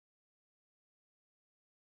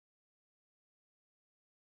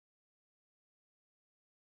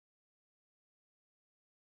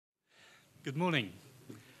Good morning.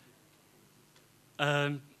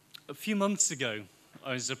 A few months ago,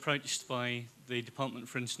 I was approached by the Department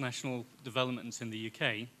for International Development in the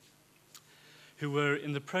UK, who were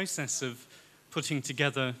in the process of putting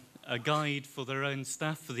together a guide for their own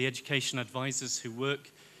staff, for the education advisors who work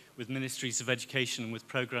with ministries of education and with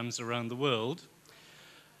programs around the world.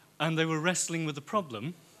 And they were wrestling with a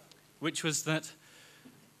problem, which was that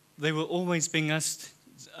they were always being asked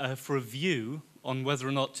for a view on whether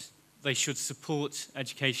or not they should support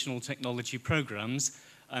educational technology programs,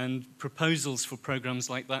 and proposals for programs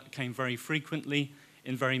like that came very frequently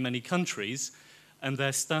in very many countries, and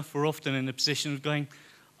their staff were often in a position of going,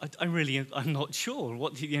 I'm not sure.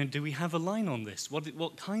 Do we have a line on this?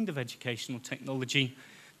 What kind of educational technology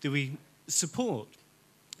do we support?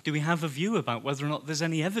 Do we have a view about whether or not there's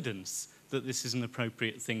any evidence that this is an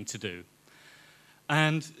appropriate thing to do?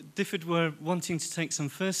 And DFID were wanting to take some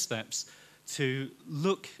first steps to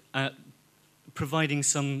look at providing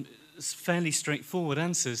some fairly straightforward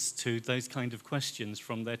answers to those kind of questions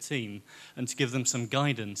from their team, and to give them some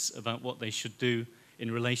guidance about what they should do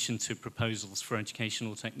in relation to proposals for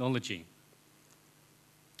educational technology.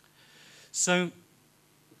 So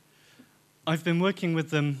I've been working with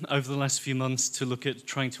them over the last few months to look at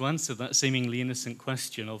trying to answer that seemingly innocent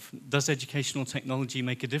question of, does educational technology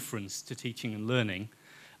make a difference to teaching and learning?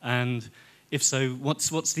 And if so,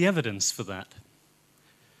 what's the evidence for that?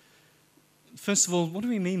 First of all, what do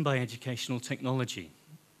we mean by educational technology?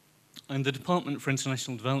 And the Department for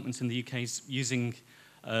International Development in the UK is using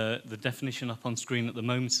the definition up on screen at the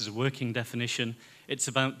moment as a working definition. It's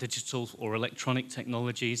about digital or electronic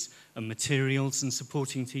technologies and materials and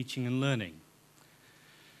supporting teaching and learning.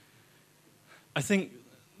 I think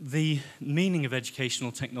the meaning of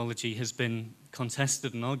educational technology has been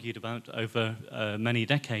contested and argued about over many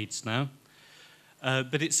decades now.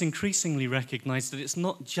 But it's increasingly recognized that it's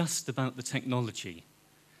not just about the technology.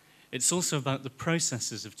 It's also about the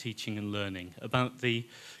processes of teaching and learning, about the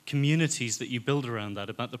communities that you build around that,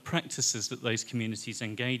 about the practices that those communities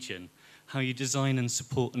engage in, how you design and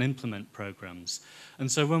support and implement programs.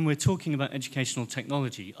 And so when we're talking about educational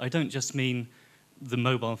technology, I don't just mean the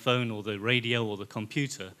mobile phone or the radio or the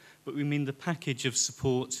computer, but we mean the package of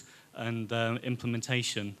support and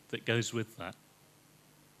implementation that goes with that.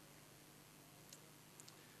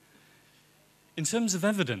 In terms of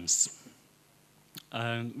evidence,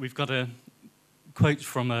 we've got a quote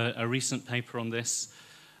from a recent paper on this,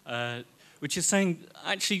 which is saying,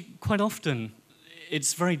 actually, quite often,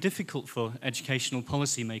 it's very difficult for educational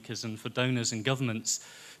policymakers and for donors and governments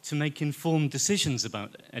to make informed decisions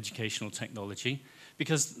about educational technology,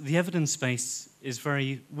 because the evidence base is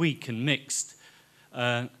very weak and mixed.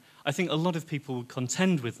 I think a lot of people would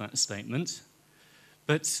contend with that statement.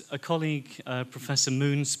 But a colleague, Professor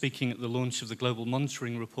Moon, speaking at the launch of the Global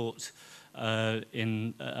Monitoring Report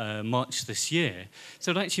in March this year,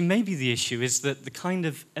 said actually maybe the issue is that the kind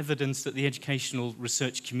of evidence that the educational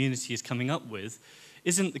research community is coming up with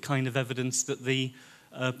isn't the kind of evidence that the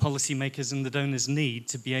policymakers and the donors need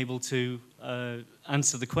to be able to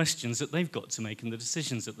answer the questions that they've got to make and the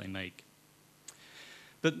decisions that they make.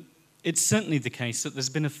 But it's certainly the case that there's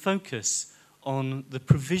been a focus on the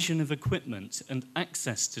provision of equipment and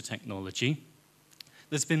access to technology.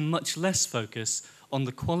 There's been much less focus on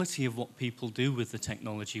the quality of what people do with the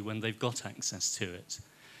technology when they've got access to it.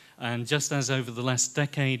 And just as over the last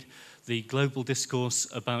decade, the global discourse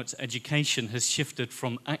about education has shifted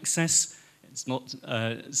from access. It's not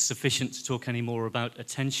sufficient to talk anymore about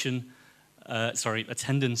attendance at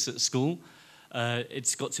school.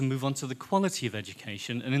 It's got to move on to the quality of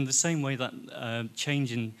education, and in the same way that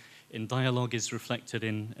change in dialogue is reflected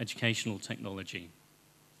in educational technology.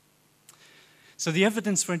 So the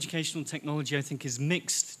evidence for educational technology, I think, is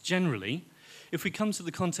mixed generally. If we come to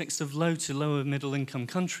the context of low to lower middle income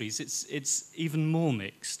countries, it's even more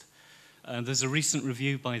mixed. There's a recent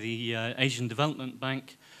review by the Asian Development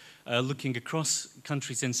Bank looking across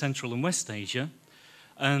countries in Central and West Asia,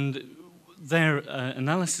 and their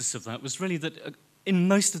analysis of that was really that in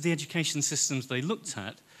most of the education systems they looked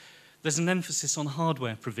at, there's an emphasis on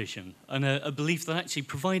hardware provision and a belief that actually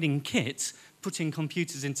providing kit, putting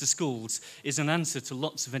computers into schools, is an answer to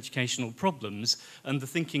lots of educational problems, and the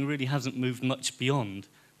thinking really hasn't moved much beyond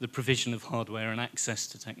the provision of hardware and access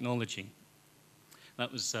to technology.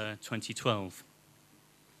 That was 2012.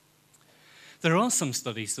 There are some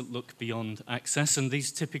studies that look beyond access, and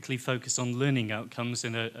these typically focus on learning outcomes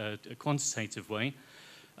in a quantitative way.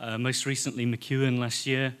 Most recently, McEwen last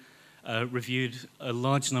year reviewed a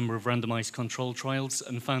large number of randomized control trials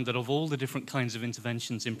and found that of all the different kinds of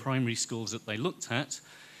interventions in primary schools that they looked at,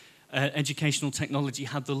 educational technology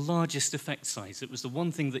had the largest effect size. It was the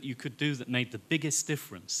one thing that you could do that made the biggest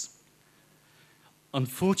difference.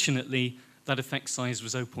 Unfortunately, that effect size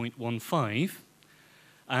was 0.15,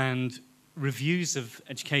 and reviews of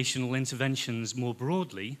educational interventions more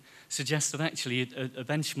broadly suggest that actually a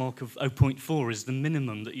benchmark of 0.4 is the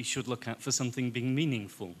minimum that you should look at for something being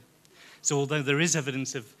meaningful. So although there is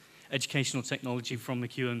evidence of educational technology from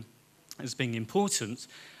McEwan as being important,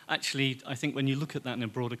 actually, I think when you look at that in a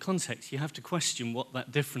broader context, you have to question what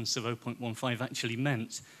that difference of 0.15 actually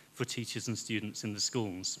meant for teachers and students in the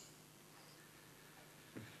schools.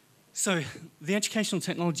 So the Educational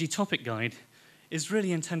Technology Topic Guide is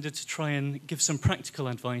really intended to try and give some practical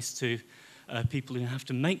advice to people who have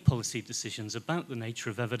to make policy decisions about the nature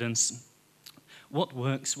of evidence, what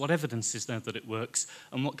works, what evidence is there that it works,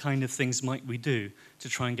 and what kind of things might we do to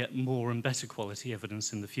try and get more and better quality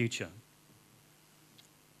evidence in the future.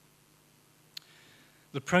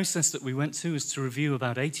 The process that we went to was to review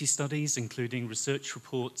about 80 studies, including research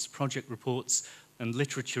reports, project reports, and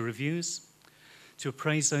literature reviews, to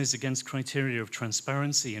appraise those against criteria of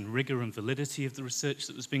transparency and rigor and validity of the research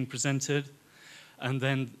that was being presented, and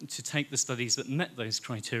then to take the studies that met those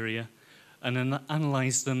criteria and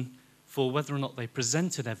analyze them for whether or not they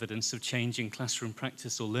presented evidence of change in classroom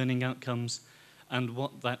practice or learning outcomes, and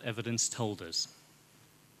what that evidence told us.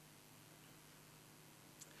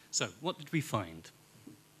 So, what did we find?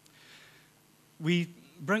 We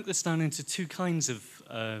broke this down into two kinds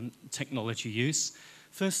of technology use.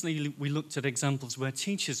 Firstly, we looked at examples where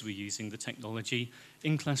teachers were using the technology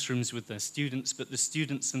in classrooms with their students, but the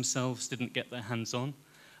students themselves didn't get their hands on.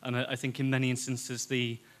 And I think in many instances,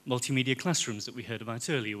 the multimedia classrooms that we heard about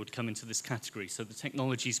earlier would come into this category. So the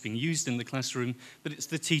technology is being used in the classroom, but it's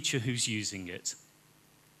the teacher who's using it.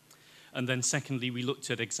 And then secondly, we looked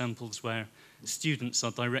at examples where students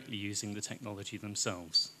are directly using the technology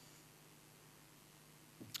themselves.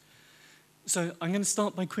 So I'm going to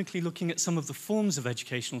start by quickly looking at some of the forms of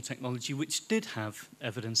educational technology which did have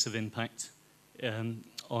evidence of impact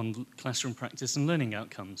on classroom practice and learning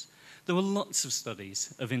outcomes. There were lots of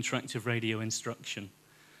studies of interactive radio instruction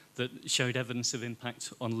that showed evidence of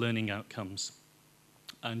impact on learning outcomes.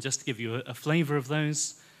 And just to give you a flavor of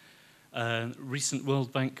those, recent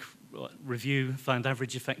World Bank review found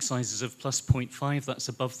average effect sizes of plus 0.5. That's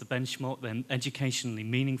above the benchmark. They're educationally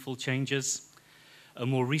meaningful changes. A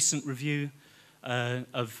more recent review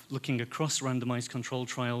of looking across randomized control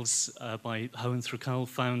trials by Ho and Thrukal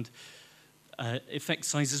found effect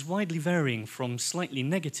sizes widely varying from slightly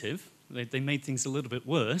negative, they made things a little bit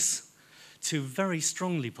worse, to very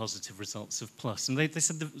strongly positive results of plus. And they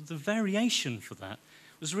said the variation for that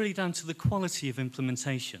was really down to the quality of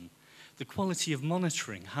implementation, the quality of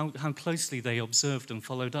monitoring, how closely they observed and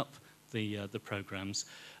followed up the programs,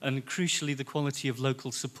 and crucially the quality of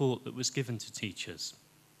local support that was given to teachers.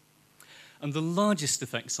 And the largest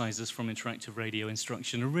effect sizes from interactive radio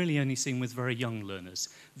instruction are really only seen with very young learners.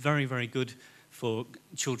 Very, very good for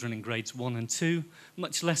children in grades 1 and 2,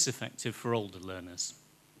 much less effective for older learners.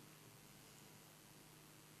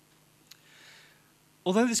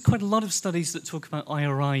 Although there's quite a lot of studies that talk about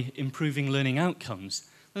IRI improving learning outcomes,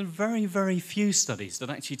 there are very, very few studies that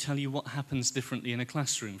actually tell you what happens differently in a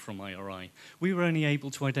classroom from IRI. We were only able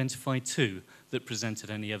to identify 2 that presented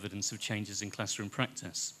any evidence of changes in classroom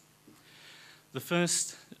practice. The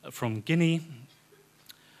first, from Guinea,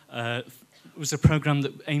 was a program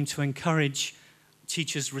that aimed to encourage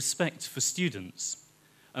teachers' respect for students.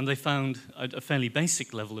 And they found a fairly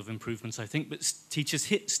basic level of improvement, I think, but teachers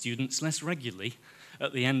hit students less regularly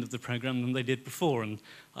at the end of the program than they did before. And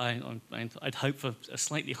I'd hope for a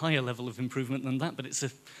slightly higher level of improvement than that, but it's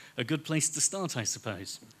a good place to start, I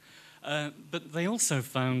suppose. But they also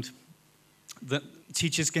found that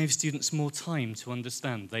teachers gave students more time to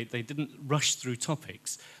understand. They didn't rush through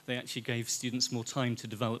topics. They actually gave students more time to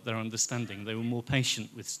develop their understanding. They were more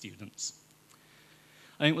patient with students.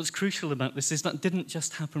 I think what's crucial about this is that didn't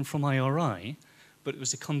just happen from IRI, but it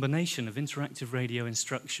was a combination of interactive radio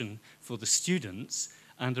instruction for the students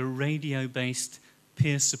and a radio-based,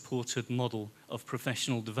 peer-supported model of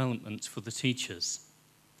professional development for the teachers.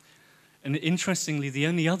 And interestingly, the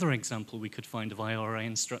only other example we could find of IRI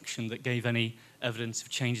instruction that gave any evidence of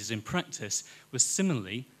changes in practice was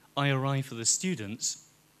similarly IRI for the students,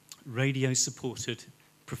 radio-supported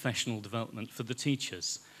professional development for the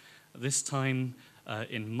teachers. This time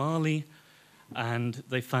in Mali, and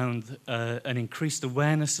they found an increased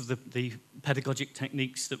awareness of the pedagogic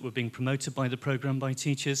techniques that were being promoted by the program by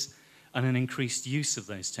teachers, and an increased use of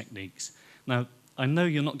those techniques. Now, I know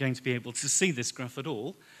you're not going to be able to see this graph at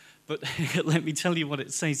all, but let me tell you what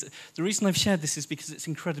it says. The reason I've shared this is because it's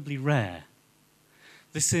incredibly rare.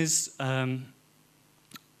 This is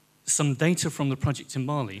some data from the project in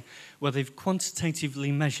Mali, where they've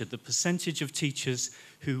quantitatively measured the percentage of teachers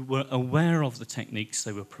who were aware of the techniques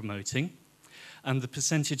they were promoting, and the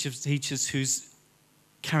percentage of teachers who's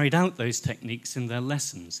carried out those techniques in their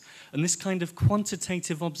lessons. And this kind of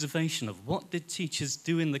quantitative observation of what did teachers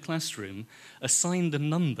do in the classroom, assigned a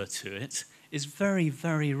number to it, is very,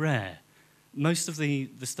 very rare. Most of the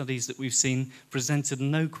studies that we've seen presented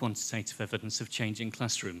no quantitative evidence of change in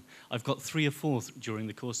classroom. I've got 3 or 4 during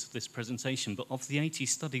the course of this presentation, but of the 80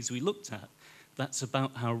 studies we looked at, that's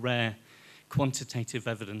about how rare quantitative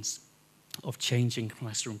evidence of change in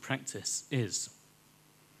classroom practice is.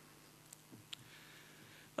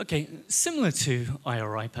 Okay, similar to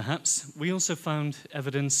IRI perhaps, we also found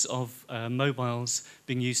evidence of mobiles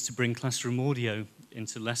being used to bring classroom audio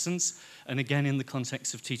into lessons, and again in the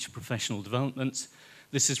context of teacher professional development.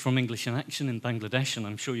 This is from English in Action in Bangladesh, and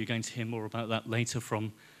I'm sure you're going to hear more about that later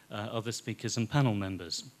from other speakers and panel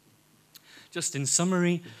members. Just in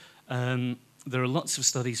summary, there are lots of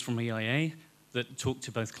studies from EIA that talk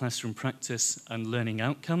to both classroom practice and learning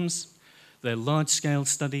outcomes. They're large-scale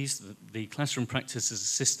studies. The classroom practice is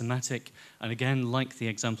systematic, and again, like the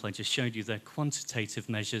example I just showed you, they're quantitative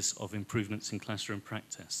measures of improvements in classroom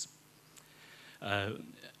practice.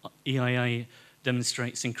 EIA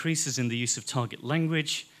demonstrates increases in the use of target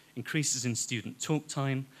language, increases in student talk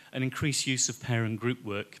time, and increased use of pair and group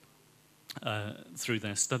work through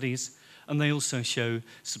their studies. And they also show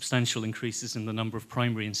substantial increases in the number of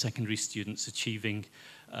primary and secondary students achieving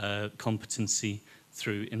competency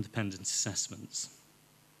through independent assessments.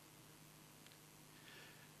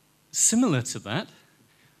 Similar to that,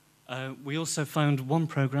 we also found one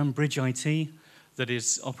program, Bridge IT, that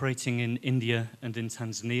is operating in India and in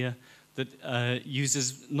Tanzania that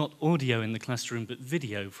uses not audio in the classroom but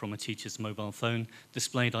video from a teacher's mobile phone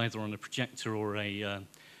displayed either on a projector or a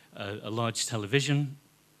large television.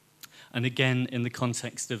 And again, in the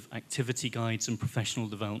context of activity guides and professional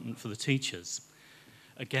development for the teachers.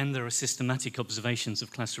 Again, there are systematic observations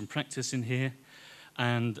of classroom practice in here,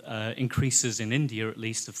 and increases in India, at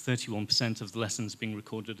least, of 31% of the lessons being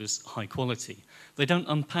recorded as high quality. They don't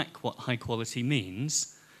unpack what high quality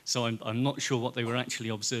means, so I'm not sure what they were actually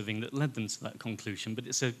observing that led them to that conclusion, but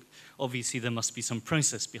obviously there must be some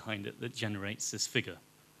process behind it that generates this figure.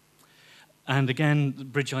 And again, the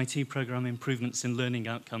Bridge IT program improvements in learning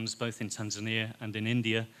outcomes both in Tanzania and in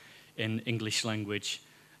India in English language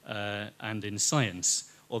and in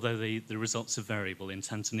science, although the results are variable. In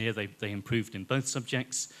Tanzania, they improved in both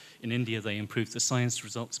subjects. In India, they improved the science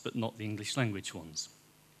results, but not the English language ones.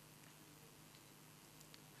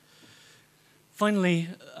 Finally,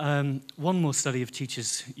 one more study of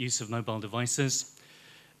teachers' use of mobile devices.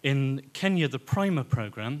 In Kenya, the Primer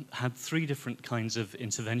program had 3 different kinds of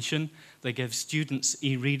intervention. They gave students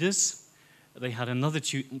e-readers. They had another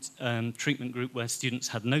treatment group where students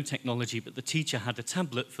had no technology, but the teacher had a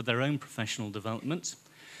tablet for their own professional development.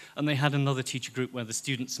 And they had another teacher group where the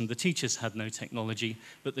students and the teachers had no technology,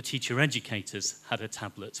 but the teacher educators had a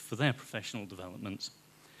tablet for their professional development.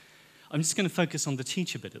 I'm just going to focus on the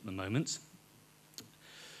teacher bit at the moment.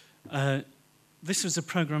 This was a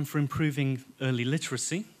program for improving early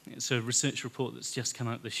literacy. It's a research report that's just come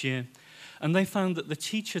out this year. And they found that the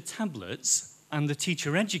teacher tablets and the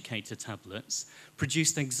teacher educator tablets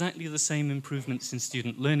produced exactly the same improvements in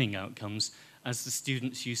student learning outcomes as the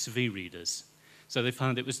students' use of e-readers. So they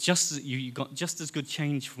found it was you got just as good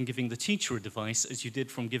change from giving the teacher a device as you did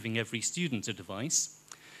from giving every student a device.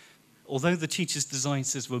 Although the teacher's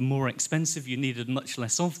devices were more expensive, you needed much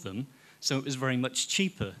less of them, so it was very much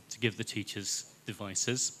cheaper to give the teachers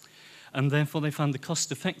devices. And therefore, they found the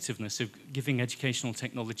cost effectiveness of giving educational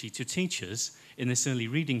technology to teachers in this early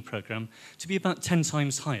reading program to be about 10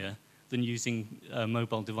 times higher than using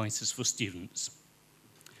mobile devices for students.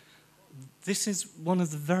 This is one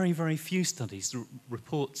of the very, very few studies that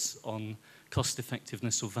reports on cost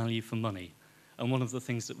effectiveness or value for money. And one of the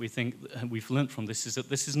things that we think we've learned from this is that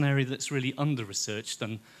this is an area that's really under-researched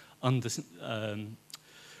and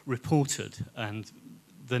under-reported, and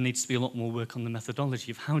there needs to be a lot more work on the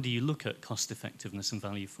methodology of how do you look at cost effectiveness and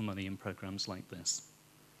value for money in programs like this.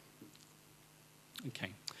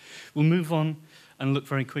 Okay, we'll move on and look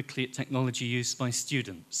very quickly at technology used by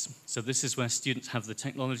students. So this is where students have the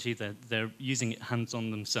technology, they're using it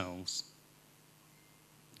hands-on themselves.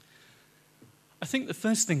 I think the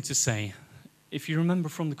first thing to say, if you remember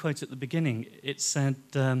from the quote at the beginning, it said,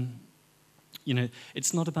 you know,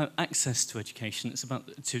 it's not about access to education, it's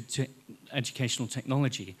about to educational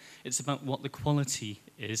technology. It's about what the quality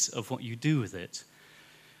is of what you do with it.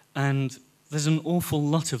 And there's an awful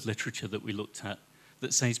lot of literature that we looked at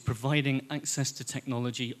that says providing access to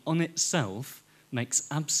technology on itself makes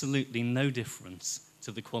absolutely no difference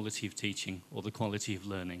to the quality of teaching or the quality of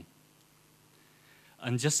learning.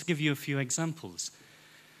 And just to give you a few examples,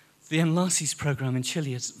 the Enlaces program in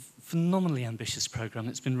Chile is a phenomenally ambitious program.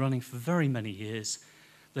 It's been running for very many years.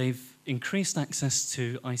 They've increased access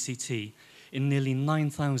to ICT in nearly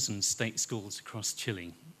 9,000 state schools across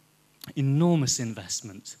Chile. Enormous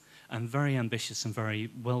investment and very ambitious and very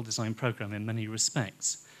well-designed program in many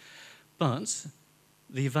respects. But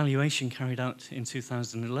the evaluation carried out in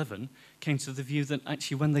 2011 came to the view that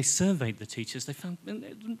actually when they surveyed the teachers, they found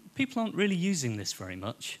people aren't really using this very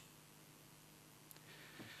much.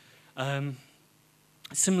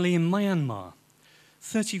 Similarly, in Myanmar,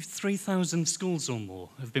 33,000 schools or more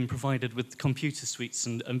have been provided with computer suites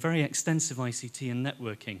and very extensive ICT and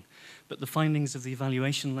networking. But the findings of the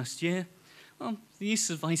evaluation last year, well, the use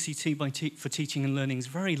of ICT for teaching and learning is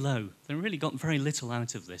very low. They really got very little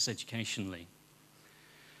out of this educationally.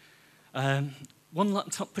 One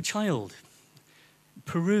laptop per child.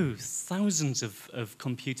 Peru, thousands of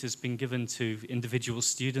computers being given to individual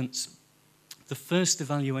students. The first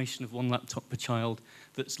evaluation of one laptop per child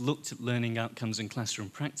that's looked at learning outcomes and classroom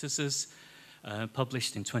practices,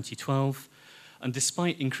 published in 2012. And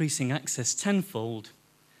despite increasing access tenfold,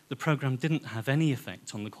 the program didn't have any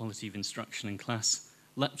effect on the quality of instruction in class.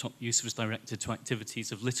 Laptop use was directed to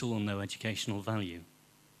activities of little or no educational value,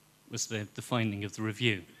 was the finding of the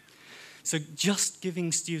review. So just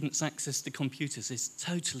giving students access to computers is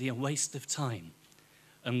totally a waste of time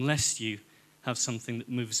unless you have something that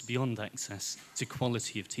moves beyond access to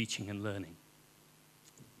quality of teaching and learning.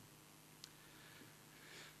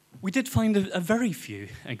 We did find a very few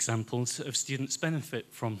examples of students benefit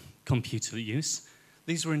from computer use.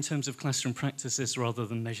 These were in terms of classroom practices rather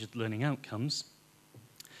than measured learning outcomes.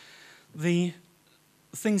 The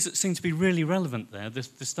things that seem to be really relevant there, the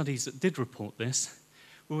studies that did report this,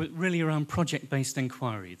 were really around project-based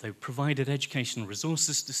inquiry. They provided educational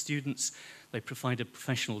resources to students. They provided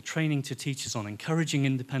professional training to teachers on encouraging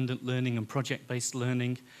independent learning and project-based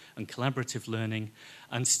learning and collaborative learning,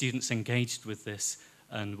 and students engaged with this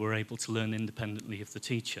and were able to learn independently of the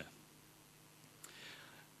teacher.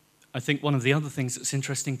 I think one of the other things that's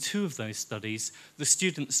interesting, two of those studies, the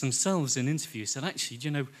students themselves in interviews said, actually,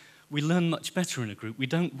 you know, we learn much better in a group. We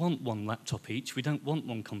don't want one laptop each. We don't want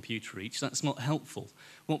one computer each. That's not helpful.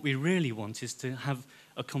 What we really want is to have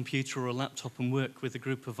a computer or a laptop and work with a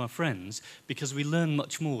group of our friends, because we learn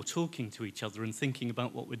much more talking to each other and thinking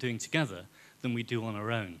about what we're doing together than we do on our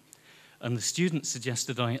own. And the students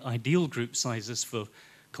suggested ideal group sizes for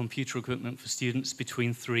computer equipment for students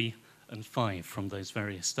between 3 and 5 from those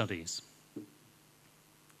various studies.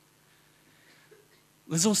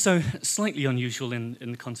 There's also, slightly unusual in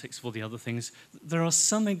the context of all the other things, there are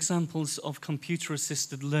some examples of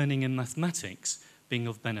computer-assisted learning in mathematics being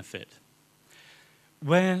of benefit.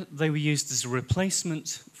 Where they were used as a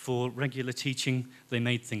replacement for regular teaching, they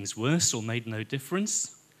made things worse or made no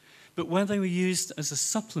difference. But where they were used as a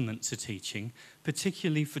supplement to teaching,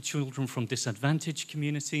 particularly for children from disadvantaged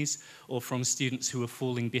communities or from students who were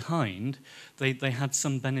falling behind, they had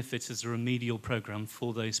some benefit as a remedial program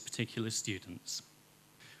for those particular students.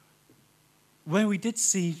 Where we did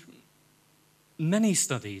see many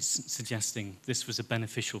studies suggesting this was a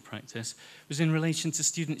beneficial practice was in relation to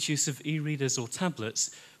students' use of e-readers or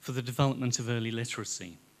tablets for the development of early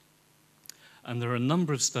literacy. And there are a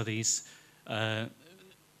number of studies,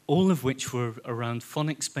 all of which were around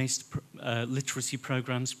phonics-based literacy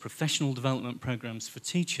programs, professional development programs for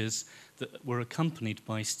teachers that were accompanied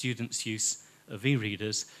by students' use of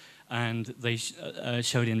e-readers. And they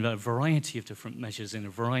showed in a variety of different measures, in a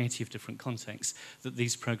variety of different contexts, that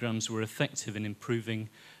these programs were effective in improving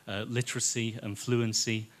literacy and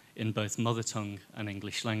fluency in both mother tongue and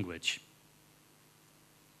English language.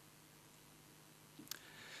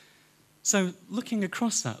 So looking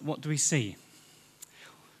across that, what do we see?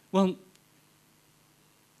 Well,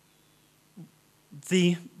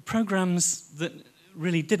 the programs that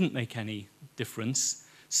really didn't make any difference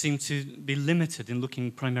seem to be limited in looking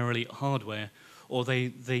primarily at hardware, or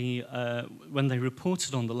when they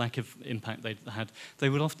reported on the lack of impact they had, they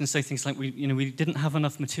would often say things like, we didn't have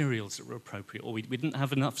enough materials that were appropriate, or we didn't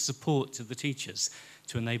have enough support to the teachers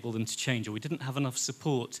to enable them to change, or we didn't have enough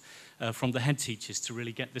support from the head teachers to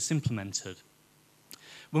really get this implemented.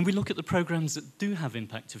 When we look at the programs that do have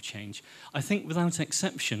impact of change, I think without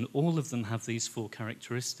exception, all of them have these 4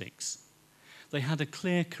 characteristics. They had a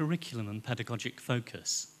clear curriculum and pedagogic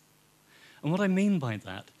focus. And what I mean by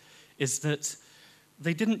that is that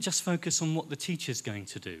they didn't just focus on what the teacher's going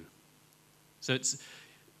to do. So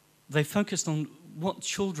they focused on what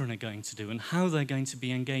children are going to do and how they're going to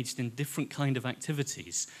be engaged in different kind of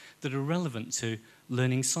activities that are relevant to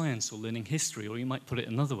learning science or learning history, or you might put it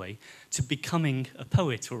another way, to becoming a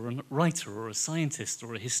poet or a writer or a scientist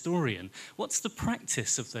or a historian. What's the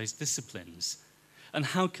practice of those disciplines? And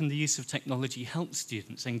how can the use of technology help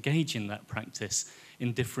students engage in that practice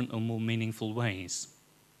in different or more meaningful ways?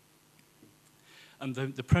 And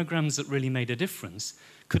the programs that really made a difference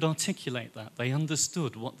could articulate that. They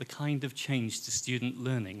understood what the kind of change to student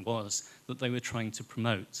learning was that they were trying to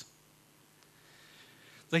promote.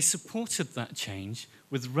 They supported that change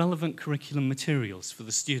with relevant curriculum materials for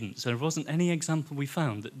the students. There wasn't any example we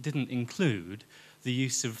found that didn't include the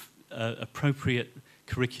use of appropriate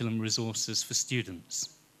curriculum resources for students.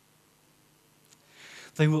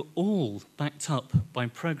 They were all backed up by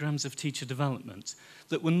programs of teacher development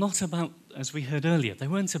that were not about, as we heard earlier, they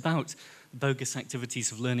weren't about bogus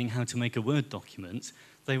activities of learning how to make a Word document.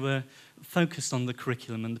 They were focused on the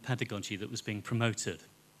curriculum and the pedagogy that was being promoted.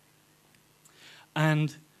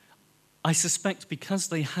 And I suspect because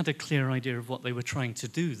they had a clear idea of what they were trying to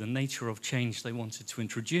do, the nature of change they wanted to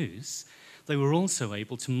introduce, they were also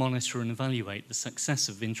able to monitor and evaluate the success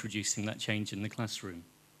of introducing that change in the classroom.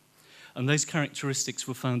 And those characteristics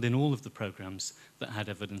were found in all of the programs that had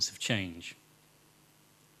evidence of change.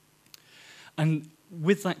 And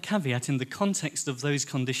with that caveat, in the context of those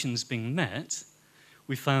conditions being met,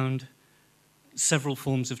 we found several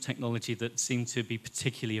forms of technology that seemed to be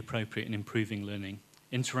particularly appropriate in improving learning.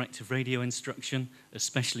 Interactive radio instruction,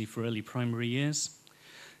 especially for early primary years.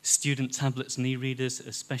 Student tablets and e-readers,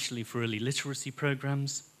 especially for early literacy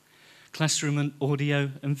programs. Classroom and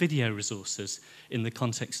audio and video resources in the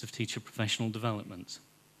context of teacher professional development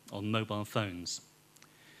on mobile phones.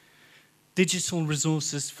 Digital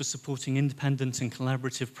resources for supporting independent and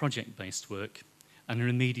collaborative project-based work, and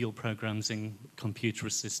remedial programs in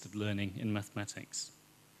computer-assisted learning in mathematics.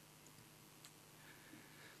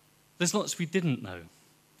 There's lots we didn't know.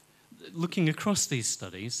 Looking across these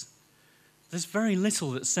studies, there's very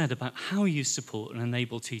little that's said about how you support and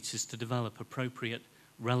enable teachers to develop appropriate,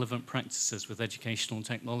 relevant practices with educational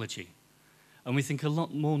technology. And we think a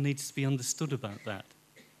lot more needs to be understood about that.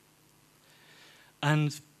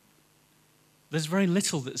 And there's very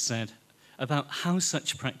little that's said about how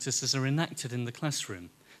such practices are enacted in the classroom.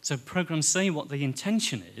 So programs say what the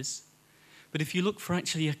intention is, but if you look for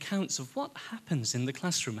actually accounts of what happens in the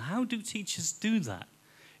classroom, how do teachers do that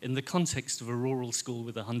in the context of a rural school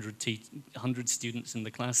with 100 students in the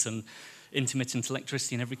class and intermittent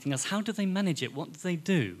electricity and everything else, how do they manage it? What do they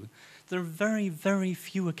do? There are very, very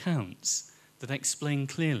few accounts that explain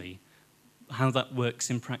clearly how that works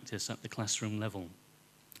in practice at the classroom level.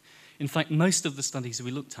 In fact, most of the studies we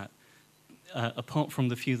looked at, apart from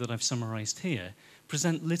the few that I've summarized here,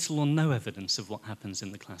 present little or no evidence of what happens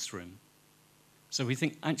in the classroom. So we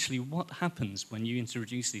think actually what happens when you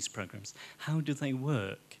introduce these programs, how do they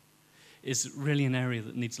work, is really an area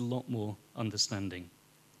that needs a lot more understanding.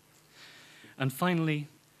 And finally,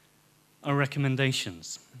 our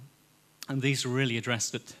recommendations. And these are really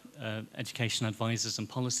addressed at education advisors and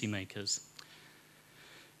policymakers.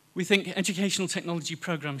 We think educational technology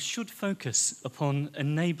programs should focus upon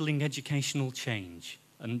enabling educational change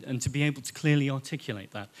and to be able to clearly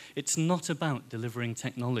articulate that. It's not about delivering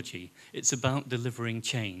technology, it's about delivering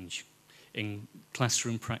change in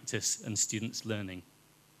classroom practice and students' learning.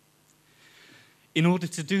 In order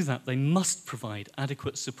to do that, they must provide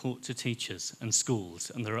adequate support to teachers and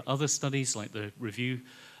schools. And there are other studies, like the review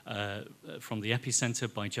from the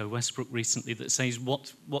Epicenter by Joe Westbrook recently, that says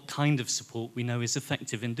what kind of support we know is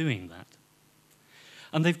effective in doing that.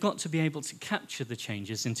 And they've got to be able to capture the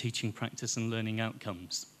changes in teaching practice and learning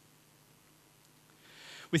outcomes.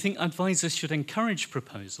 We think advisors should encourage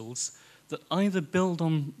proposals that either build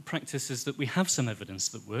on practices that we have some evidence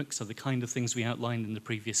that work, so the kind of things we outlined in the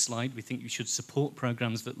previous slide. We think you should support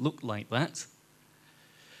programs that look like that.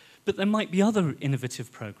 But there might be other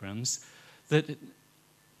innovative programs that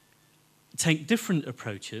take different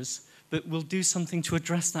approaches, but will do something to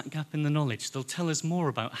address that gap in the knowledge. They'll tell us more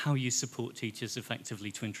about how you support teachers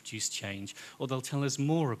effectively to introduce change, or they'll tell us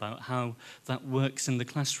more about how that works in the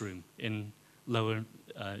classroom in lower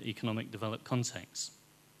economic developed contexts.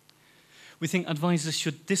 We think advisors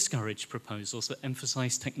should discourage proposals that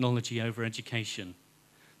emphasize technology over education,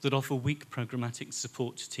 that offer weak programmatic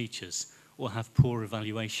support to teachers, or have poor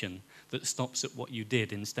evaluation that stops at what you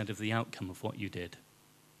did instead of the outcome of what you did.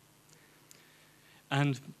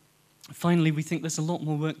 And finally, we think there's a lot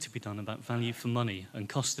more work to be done about value for money and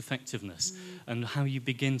cost effectiveness and how you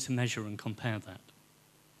begin to measure and compare that.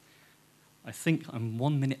 I think I'm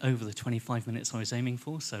 1 minute over the 25 minutes I was aiming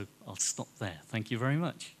for, so I'll stop there. Thank you very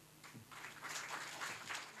much.